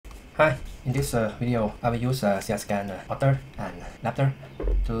Hi, in this video, I will use Creality Otter and Raptor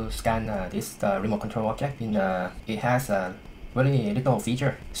to scan this remote control object. It has a very little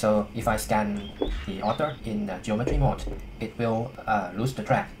feature, so if I scan the Otter in geometry mode, it will lose the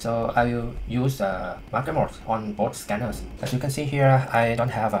track. So I will use marker mode on both scanners. As you can see here, I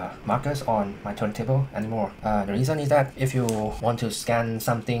don't have markers on my turntable anymore. The reason is that if you want to scan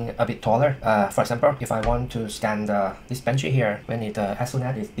something a bit taller, for example, if I want to scan this benchy here, when as soon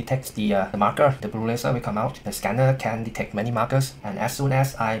as it detects the marker, the blue laser will come out. The scanner can detect many markers, and as soon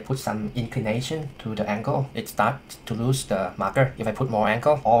as I put some inclination to the angle, it starts to lose the marker. If I put more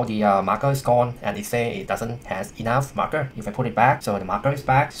angle, all the marker is gone, and it say it doesn't has enough marker. If I put it back, so the marker is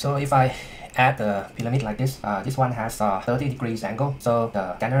back. So if I add the pyramid like this one has 30 degrees angle, so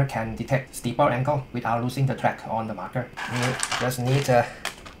the scanner can detect steeper angle without losing the track on the marker. You just need to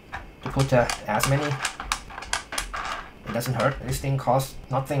put as many. It doesn't hurt. This thing costs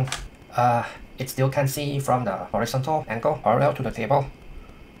nothing. It still can see from the horizontal angle parallel to the table.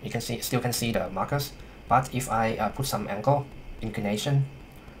 You can see, still can see the markers. But if I put some angle, inclination,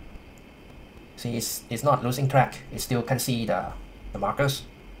 see it's not losing track. It still can see the markers.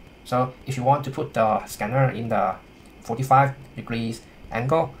 So if you want to put the scanner in the 45 degrees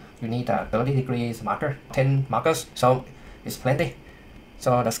angle, you need a 30 degrees marker, 10 markers. So it's plenty.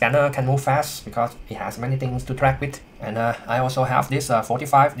 So the scanner can move fast because it has many things to track with. And I also have this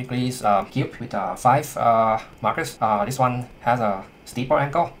 45 degrees cube with 5 markers. This one has a steeper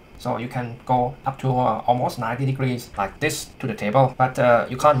angle, so you can go up to almost 90 degrees like this to the table. But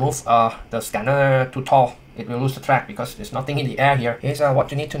you can't move the scanner too tall. It will lose the track because there's nothing in the air here. Here's what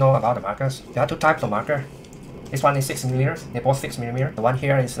you need to know about the markers. There are two types of marker. This one is 6mm, they're both 6mm. The one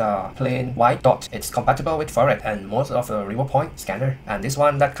here is a plain white dot. It's compatible with Ferret and most of the River Point scanner. And this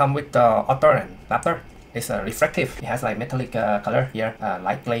one that comes with the Otter and Raptor is reflective. It has like metallic color here,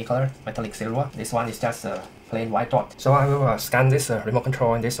 light gray color, metallic silver. This one is just a plain white dot. So I will scan this remote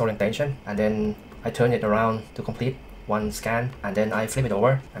control in this orientation, and then I turn it around to complete one scan, and then I flip it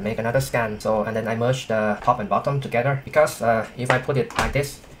over and make another scan. So and then I merge the top and bottom together, because if I put it like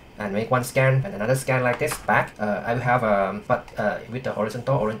this and make one scan and another scan like this back, I will have with the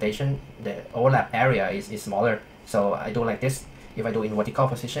horizontal orientation, the overlap area is smaller. So I do like this. If I do in vertical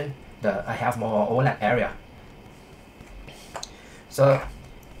position, I have more overlap area. So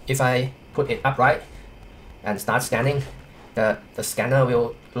if I put it upright and start scanning, the scanner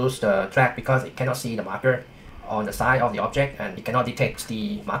will lose the track because it cannot see the marker on the side of the object, and it cannot detect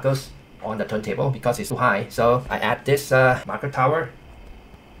the markers on the turntable because it's too high. So I add this marker tower,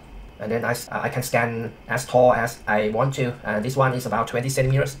 and then I can scan as tall as I want to. This one is about 20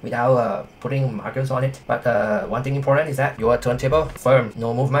 centimeters without putting markers on it. But one thing important is that your turntable firm,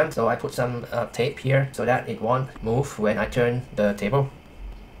 no movement. So I put some tape here so that it won't move when I turn the table.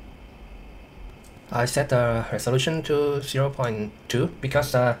 I set the resolution to 0.2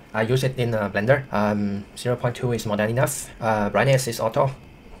 because I use it in Blender. 0.2 is more than enough. Brightness is auto.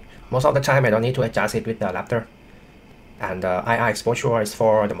 Most of the time I don't need to adjust it with the Raptor. And IR exposure is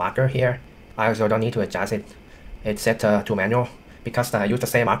for the marker here. I also don't need to adjust it. It's set to manual because I use the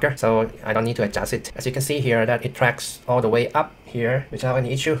same marker, so I don't need to adjust it. As you can see here, that it tracks all the way up here without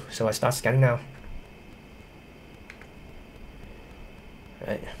any issue. So I start scanning now.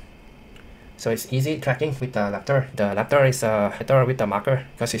 Right. So it's easy tracking with the Raptor. The Raptor is better with the marker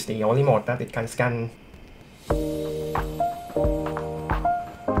because it's the only mode that it can scan.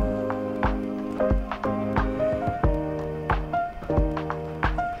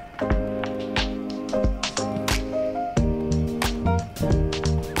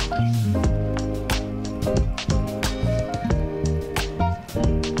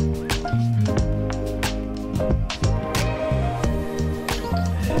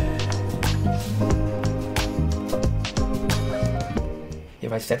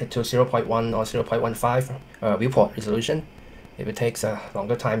 If I set it to 0.1 or 0.15 viewport resolution, it will take a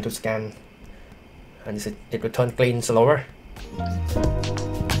longer time to scan, and it will turn clean slower.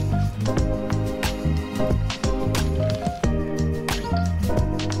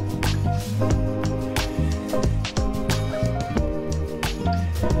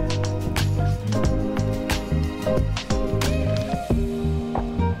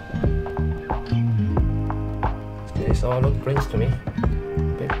 This all looks green to me.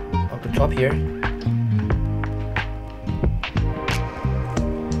 Up the top here.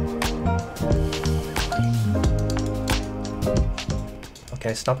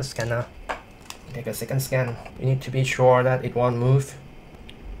 Okay, stop the scan now. Take a second scan. You need to be sure that it won't move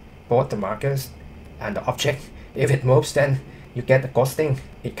both the markers and the object. If it moves, then you get the ghosting.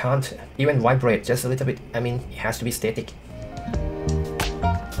 It can't even vibrate just a little bit. I mean, it has to be static.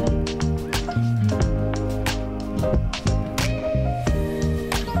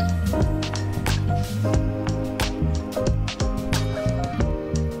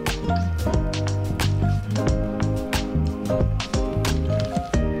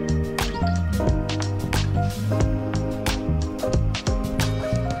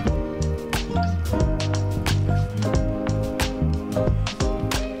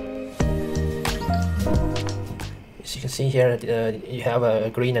 here you have a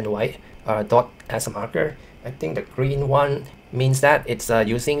green and white dot as a marker. I think the green one means that it's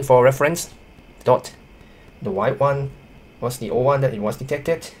using for reference dot. The white one was the old one that it was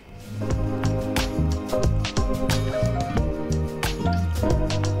detected.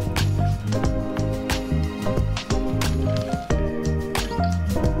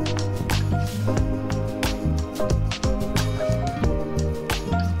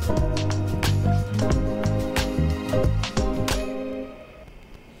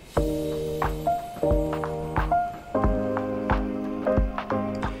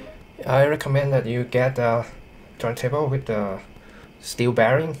 I recommend that you get a turntable with the steel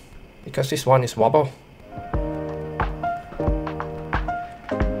bearing because this one is wobble.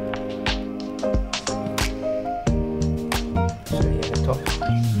 So here the top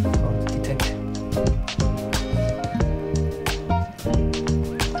detect.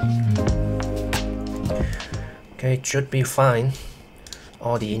 Okay, it should be fine.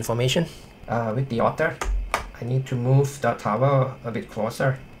 All the information. With the Otter, I need to move the tower a bit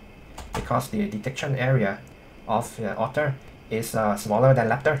closer, because the detection area of the Otter is smaller than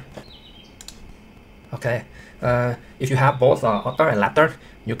Raptor. Okay, if you have both Otter and Raptor,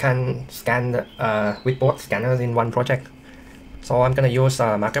 you can scan with both scanners in one project. So I'm gonna use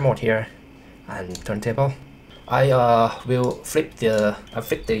marker mode here and turntable. I will flip the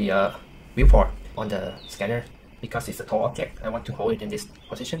viewport on the scanner because it's a tall object. I want to hold it in this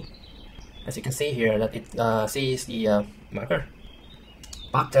position. As you can see here, that it sees the marker.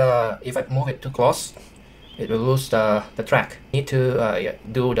 But if I move it too close, it will lose the track. Need to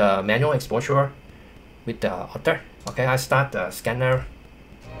do the manual exposure with the Otter. Okay, I start the scanner.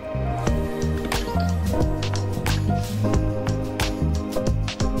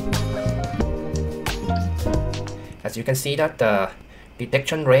 As you can see that the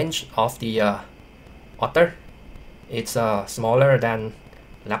detection range of the Otter is smaller than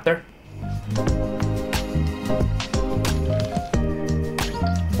Raptor.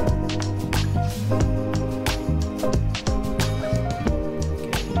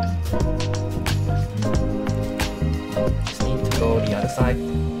 Just need to go the other side.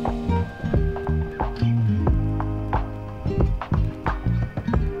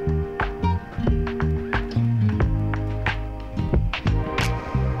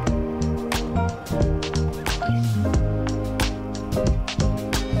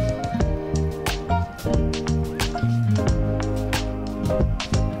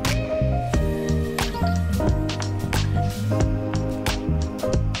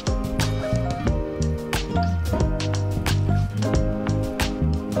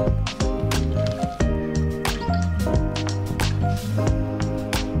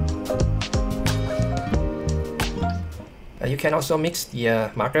 You can also mix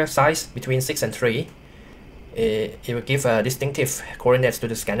the marker size between 6 and 3. It will give distinctive coordinates to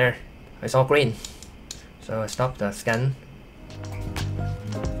the scanner. It's all green. So I stop the scan.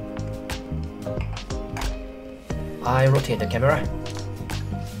 I rotate the camera.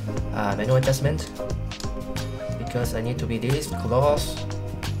 Manual adjustment. Because I need to be this close.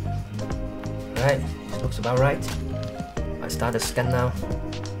 Right, this looks about right. I start the scan now.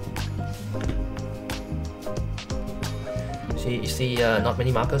 You see not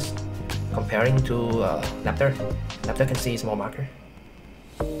many markers comparing to Raptor. Raptor can see small marker.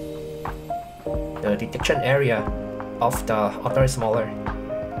 The detection area of the Otter is smaller.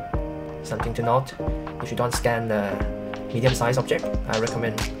 Something to note, if you don't scan the medium-sized object, I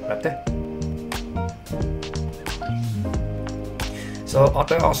recommend Raptor. So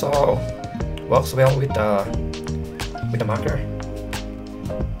Otter also works well with the marker,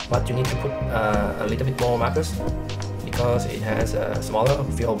 but you need to put a little bit more markers, because it has a smaller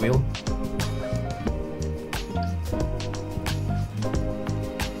field of view.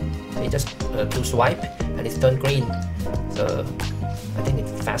 So just to swipe and it's turned green. So I think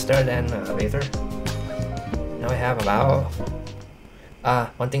it's faster than laser. Now I have about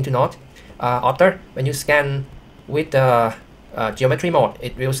one thing to note. Otter, when you scan with the geometry mode,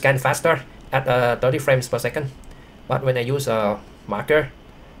 it will scan faster at 30 frames per second. But when I use a marker,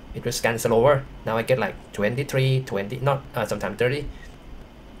 it will scan slower. Now I get like 23, 20, not sometimes 30.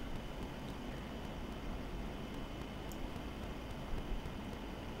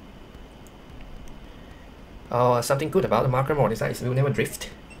 Something good about the marker mode is that it will never drift.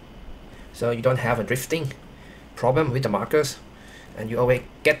 So you don't have a drifting problem with the markers, and you always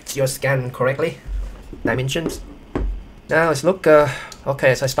get your scan correctly. Dimensions. Now it's look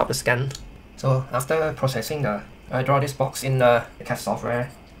okay, so I stop the scan. So after processing I draw this box in the CAD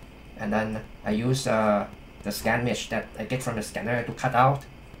software. And then I use the scan mesh that I get from the scanner to cut out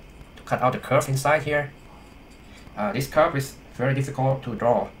the curve inside here. This curve is very difficult to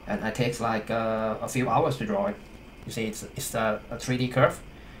draw, and it takes like a few hours to draw it. You see, it's a 3D curve.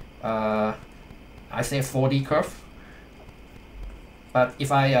 I say 4D curve. But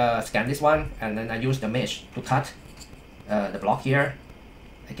if I scan this one and then I use the mesh to cut the block here,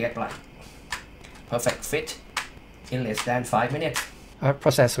 I get like perfect fit in less than 5 minutes. I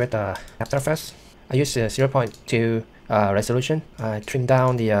process with After Effects. I use 0.2 resolution. I trim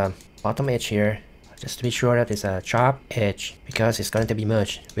down the bottom edge here just to be sure that it's a sharp edge because it's going to be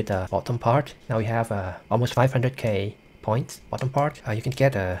merged with the bottom part. Now we have almost 500k points bottom part. You can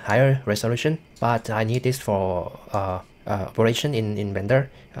get a higher resolution, but I need this for operation in Blender.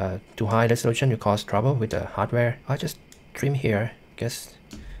 Too high resolution will cause trouble with the hardware. I just trim here, just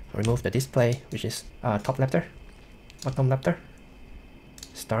remove the display, which is top lefter, bottom lefter,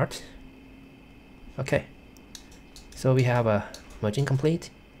 start. Okay, so we have a merging complete.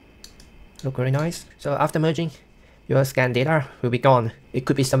 Look very nice. So after merging, your scan data will be gone. It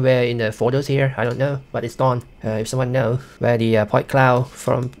could be somewhere in the folders here, I don't know, but it's gone. If someone knows where the point cloud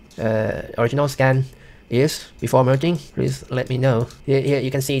from original scan is before merging, please let me know. Here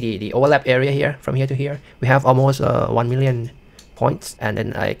you can see the overlap area here, from here to here. We have almost 1 million points, and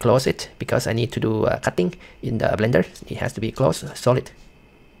then I close it because I need to do cutting in the Blender. It has to be closed, solid.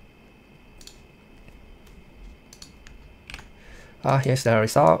 Here's the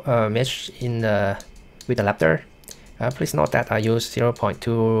result mesh in with the Raptor. Please note that I use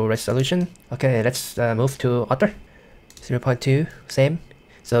 0.2 resolution. Okay, let's move to Otter. 0.2, same,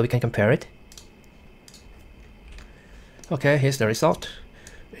 so we can compare it. Okay, here's the result.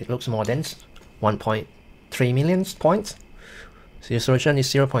 It looks more dense. 1.3 million points. So resolution is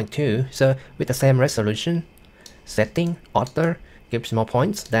 0.2. So with the same resolution setting, Otter gives more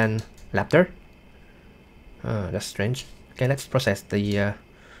points than Raptor. That's strange. Okay, let's process the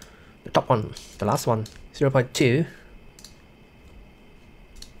top one, the last one, 0.2.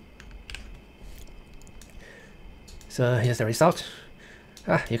 So here's the result.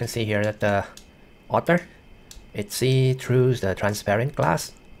 You can see here that the Otter, it see through the transparent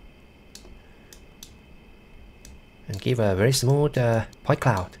glass and give a very smooth point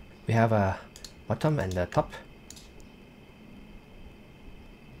cloud. We have a bottom and the top.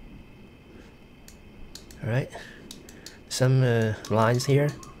 All right. Some lines here,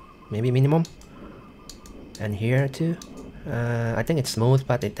 maybe minimum, and here too. I think it's smooth,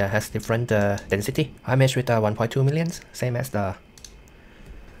 but it has different density. I mesh with 1.2 millions, same as the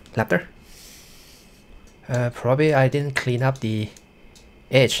Raptor. Probably I didn't clean up the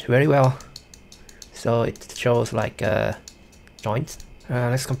edge very well, so it shows like joints.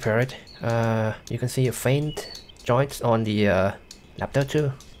 Let's compare it. You can see a faint joints on the Raptor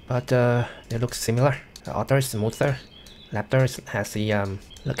too, but they look similar. The Otter is smoother. Raptor has the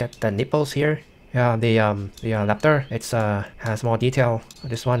look at the nipples here. Yeah, the Raptor has more detail.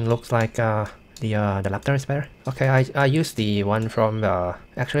 This one looks like the Raptor is better. Okay, I use the one from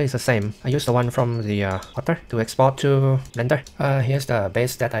actually it's the same. I use the one from the Otter to export to Blender. Here's the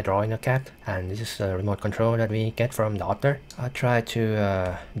base that I draw in a cat, and this is the remote control that we get from the Otter. I try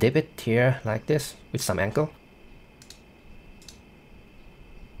to dip it here like this with some angle.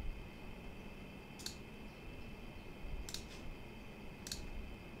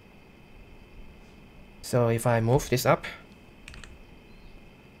 So if I move this up,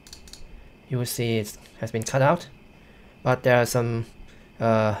 you will see it has been cut out, but there are some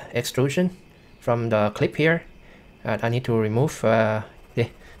extrusion from the clip here that I need to remove. Yeah,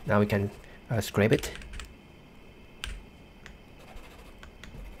 now we can scrape it.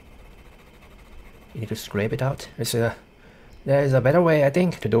 You need to scrape it out. There is a better way, I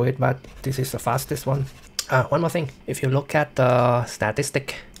think, to do it, but this is the fastest one. One more thing, if you look at the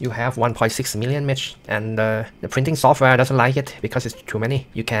statistic, you have 1.6 million mesh, and the printing software doesn't like it because it's too many.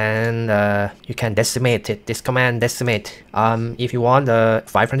 You can decimate it. This command decimate. If you want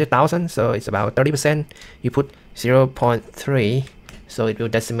 500,000, so it's about 30%. You put 0.3, so it will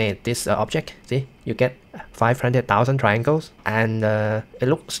decimate this object. See, you get 500,000 triangles, and it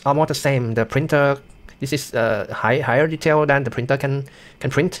looks almost the same. The printer. This is higher detail than the printer can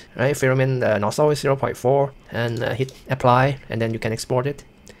print, right? Filament nozzle is 0.4, and hit apply, and then you can export it.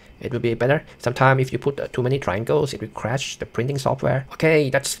 It will be better. Sometimes if you put too many triangles, it will crash the printing software. Okay,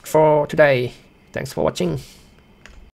 that's for today. Thanks for watching.